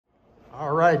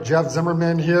All right, Jeff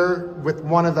Zimmerman here with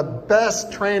one of the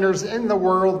best trainers in the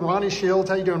world, Ronnie Shields.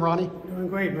 How you doing, Ronnie? Doing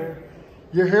great, man.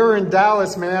 You're here in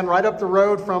Dallas, man, right up the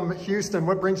road from Houston.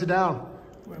 What brings you down?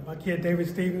 Well, my kid David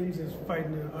Stevens is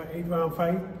fighting an 8-round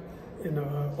fight in the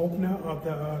opener of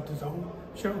the Zone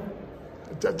show.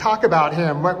 Talk about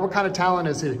him. What kind of talent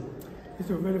is he? He's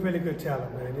a really, really good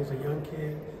talent, man. He's a young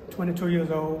kid, 22 years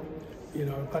old,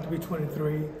 about to be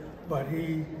 23, but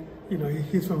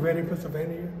he's from Reading,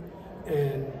 Pennsylvania,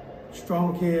 and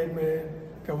strong kid, man.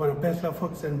 Got one of the best left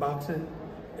hooks in boxing,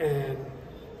 and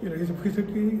he's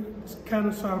kind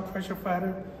of sort of pressure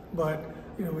fighter, but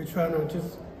we're trying to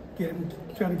just get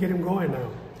him going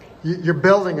now. You're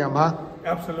building him, huh?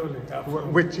 Absolutely,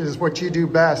 absolutely. Which is what you do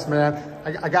best, man.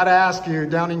 I got to ask you,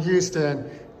 down in Houston,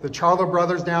 the Charlo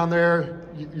brothers down there,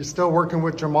 you're still working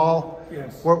with Jermall?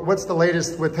 Yes. What's the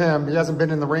latest with him? He hasn't been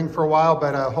in the ring for a while,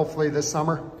 but hopefully this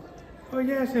summer? Oh,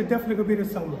 yes, it definitely going to be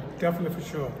this summer. Definitely for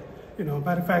sure.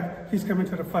 Matter of fact, he's coming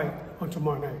to the fight on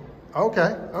tomorrow night.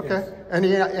 Okay. Yes.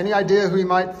 Any idea who he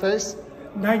might face?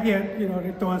 Not yet.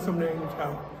 They're throwing some names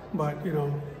out. But,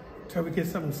 until we get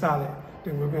something solid,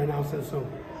 then we're going to announce it soon.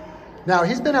 Now,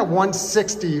 he's been at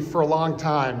 160 for a long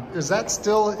time. Is that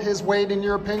still his weight, in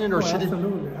your opinion? Or should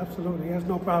absolutely. He has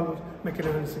no problems making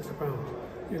 160 pounds.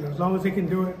 As long as he can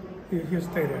do it, he'll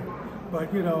stay there.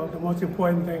 But, the most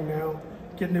important thing now,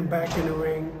 getting him back in the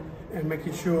ring and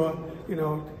making sure,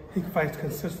 he fights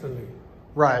consistently.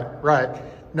 Right.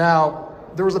 Now,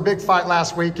 there was a big fight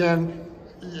last weekend,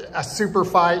 a super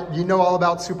fight. You know all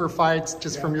about super fights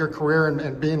just from your career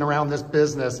and being around this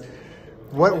business.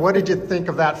 What did you think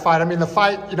of that fight? I mean, the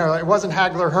fight, it wasn't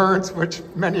Hagler-Hearns, which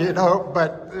many had hoped,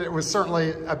 but it was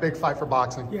certainly a big fight for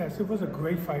boxing. Yes, it was a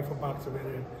great fight for boxing,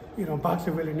 and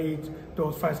boxing really needs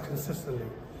those fights consistently.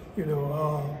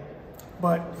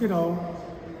 But it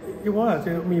was.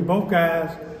 Both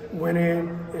guys went in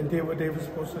and did what they were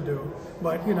supposed to do.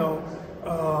 But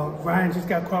Ryan just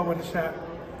got caught with a shot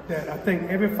that I think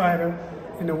every fighter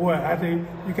in the world, I think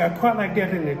you got caught like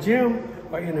that in the gym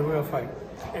or in a real fight.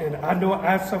 And I know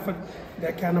I suffered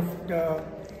that kind of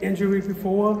injury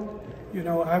before.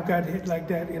 I've got hit like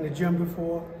that in the gym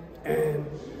before. And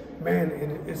man,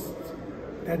 it's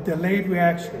that delayed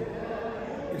reaction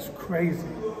is crazy.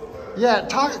 Yeah,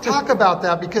 talk about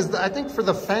that, because I think for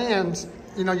the fans,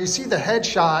 you see the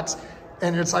headshots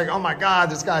and it's like, oh my God,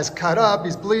 this guy's cut up,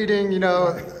 he's bleeding,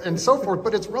 and so forth.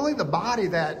 But it's really the body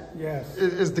that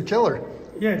is the killer.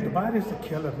 Yeah, the body's the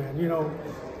killer, man.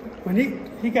 When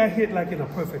he got hit like in a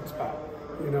perfect spot,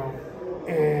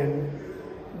 and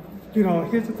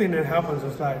here's the thing that happens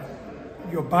is like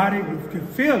your body, you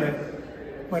feel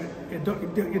it, but it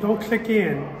don't click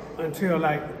in until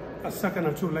like a second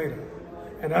or two later,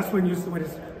 and that's when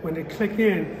when it click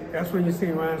in, that's when you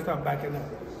see Ryan start backing up,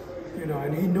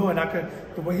 and he knew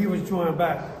it. The way he was drawing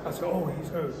back, I said, oh, he's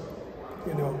hurt,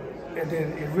 and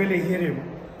then it really hit him,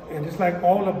 and it's like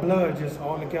all the blood just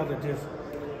all together just.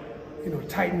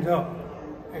 Tightens up,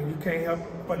 and you can't help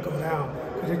but go down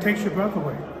because it takes your breath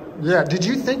away. Yeah. Did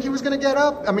you think he was going to get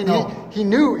up? I mean, no. He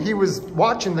knew he was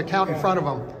watching the count in front of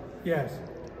him. Yes.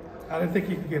 I didn't think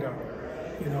he could get up.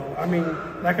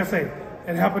 Like I say,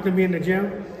 it happened to me in the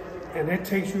gym, and it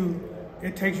takes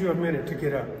you a minute to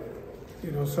get up.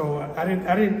 So I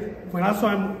didn't. When I saw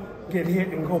him get hit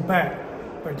and go back,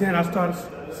 but then I started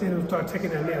seeing him start taking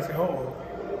that knee. I said,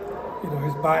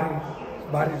 his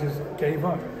body just gave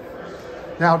up.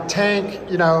 Now, Tank,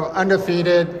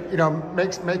 undefeated,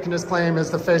 making his claim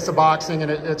as the face of boxing, and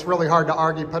it's really hard to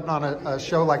argue putting on a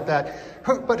show like that.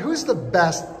 But who's the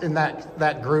best in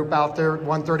that group out there,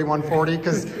 130, 140?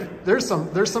 Because there's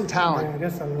some talent. Man,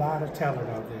 there's a lot of talent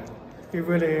out there. It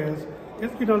really is.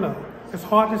 It's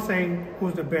hard to say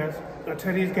who's the best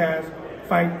until these guys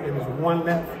fight and there's one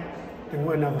left, then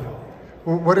we'll never know.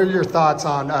 What are your thoughts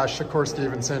on Shakur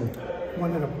Stevenson?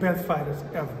 One of the best fighters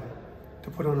ever to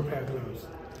put on a pair of gloves.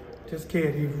 This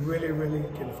kid, he really, really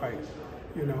can fight.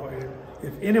 And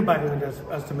if anybody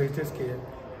underestimates this kid,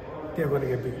 they're going to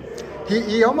get beat.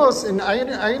 He almost, and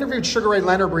I interviewed Sugar Ray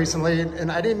Leonard recently,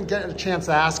 and I didn't get a chance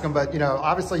to ask him, but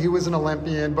obviously he was an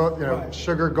Olympian, both right.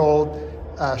 Sugar gold,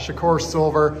 Shakur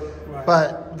silver, right.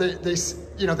 But they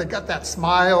got that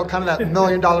smile, kind of that $1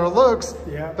 million looks.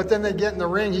 Yeah. But then they get in the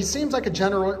ring. He seems like a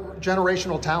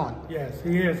generational talent. Yes,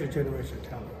 he is a generational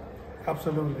talent.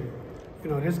 Absolutely.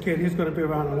 This kid, he's going to be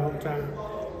around a long time.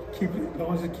 As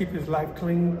long as he keep his life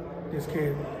clean, this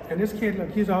kid. And this kid, look,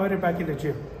 he's already back in the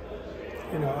gym.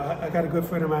 I got a good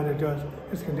friend of mine that does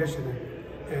his conditioning.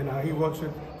 And he works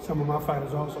with some of my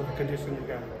fighters also, the conditioning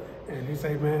guy. And he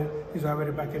say, man, he's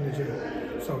already back in the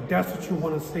gym. So that's what you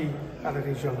want to see out of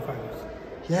these young fighters.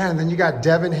 Yeah, and then you got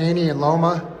Devin Haney and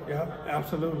Loma. Yeah,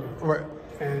 absolutely. Right.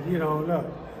 And, you know, look,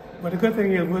 but the good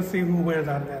thing is we'll see who wins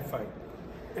out of that fight.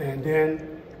 And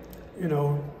then, you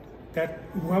know, that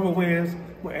whoever wins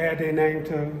will add their name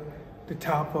to the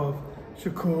top of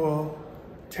Shakur,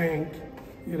 Tank,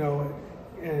 you know,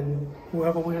 and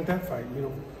whoever wins that fight, you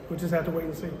know, we'll just have to wait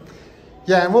and see.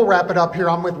 Yeah, and we'll wrap it up here.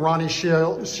 I'm with Ronnie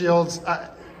Shields. I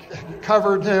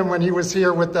covered him when he was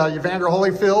here with Evander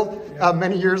Holyfield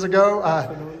many years ago,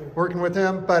 working with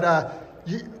him. But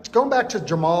going back to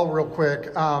Jermall real quick,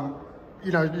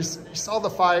 you know, you saw the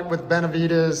fight with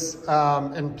Benavidez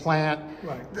and Plant.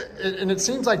 Right. And it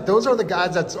seems like those are the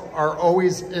guys that are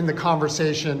always in the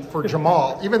conversation for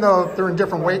Jermall, even though they're in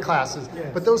different weight classes.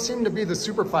 Yes. But those seem to be the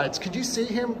super fights. Could you see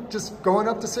him just going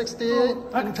up to 68? Oh,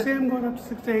 I can see him going up to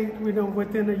 68, you know,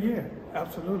 within a year.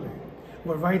 Absolutely.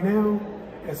 But right now,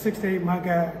 at 68, my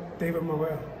guy, David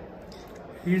Morrell,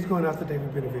 he's going after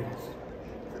David Benavidez.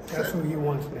 That's who he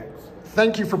wants next.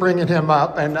 Thank you for bringing him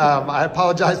up, and I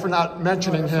apologize for not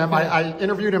mentioning him. Okay. I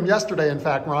interviewed him yesterday, in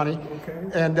fact, Ronnie,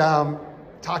 and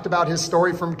talked about his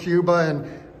story from Cuba and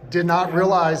did not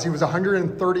realize he was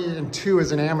 130-2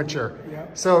 as an amateur. Yeah.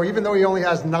 So even though he only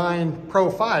has 9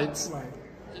 pro fights, Right.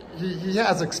 he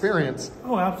has experience.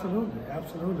 Oh, absolutely,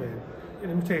 absolutely. And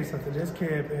let me tell you something, this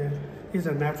kid, man, he's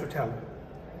a natural talent.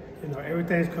 You know,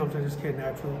 everything's come to this kid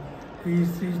natural. He's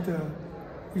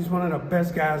one of the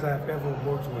best guys I've ever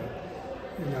worked with.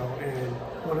 You know, and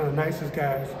one of the nicest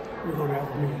guys you're gonna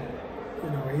ever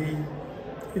meet.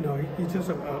 You know, he's just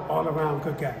an all-around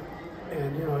good guy,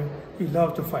 and you know, he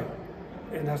loves to fight,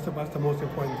 and that's the most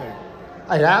important thing.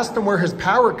 I asked him where his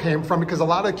power came from because a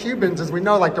lot of Cubans, as we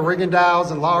know, like the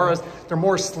Rigondeaux and Laras, they're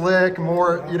more slick,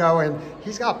 more, you know, and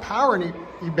he's got power, and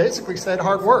he basically said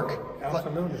hard work.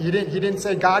 Absolutely. He didn't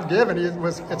say God-given.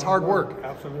 It's hard work.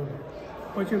 Absolutely.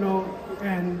 But you know,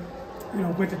 and you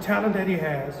know, with the talent that he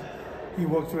has, he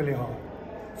works really hard.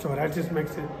 So that just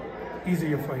makes it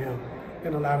easier for him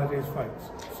in a lot of these fights.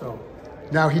 So.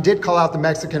 Now, he did call out the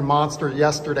Mexican monster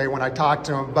yesterday when I talked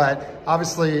to him, but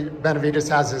obviously Benavidez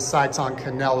has his sights on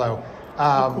Canelo.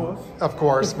 Of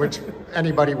course, which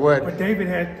anybody would. But David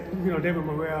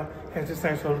Morrell has his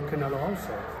sights on Canelo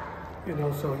also. You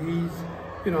know, so he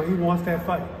wants that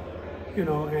fight. You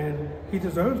know, and he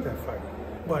deserves that fight.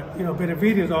 But, you know,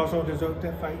 Benavidez also deserves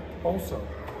that fight also.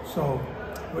 So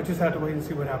we'll just have to wait and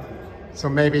see what happens. So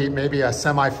maybe a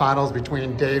semifinals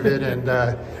between David and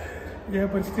yeah,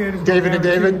 but still, David and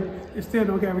David. It's still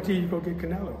no guarantee you go get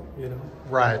Canelo. You know.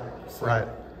 Right. So, right.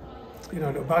 You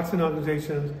know, the boxing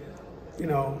organizations, you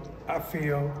know, I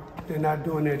feel they're not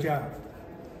doing their job.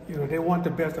 You know, they want the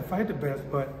best to fight the best,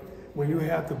 but when you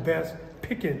have the best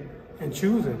picking and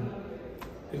choosing,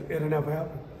 it'll never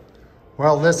happen.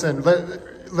 Well, listen,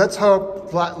 let's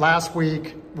hope last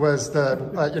week was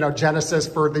the genesis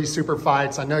for these super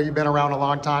fights. I know you've been around a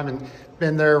long time and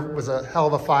been there, was a hell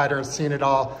of a fighter and seen it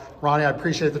all. Ronnie, I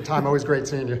appreciate the time. Always great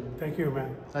seeing you. Thank you,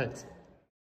 man. Thanks.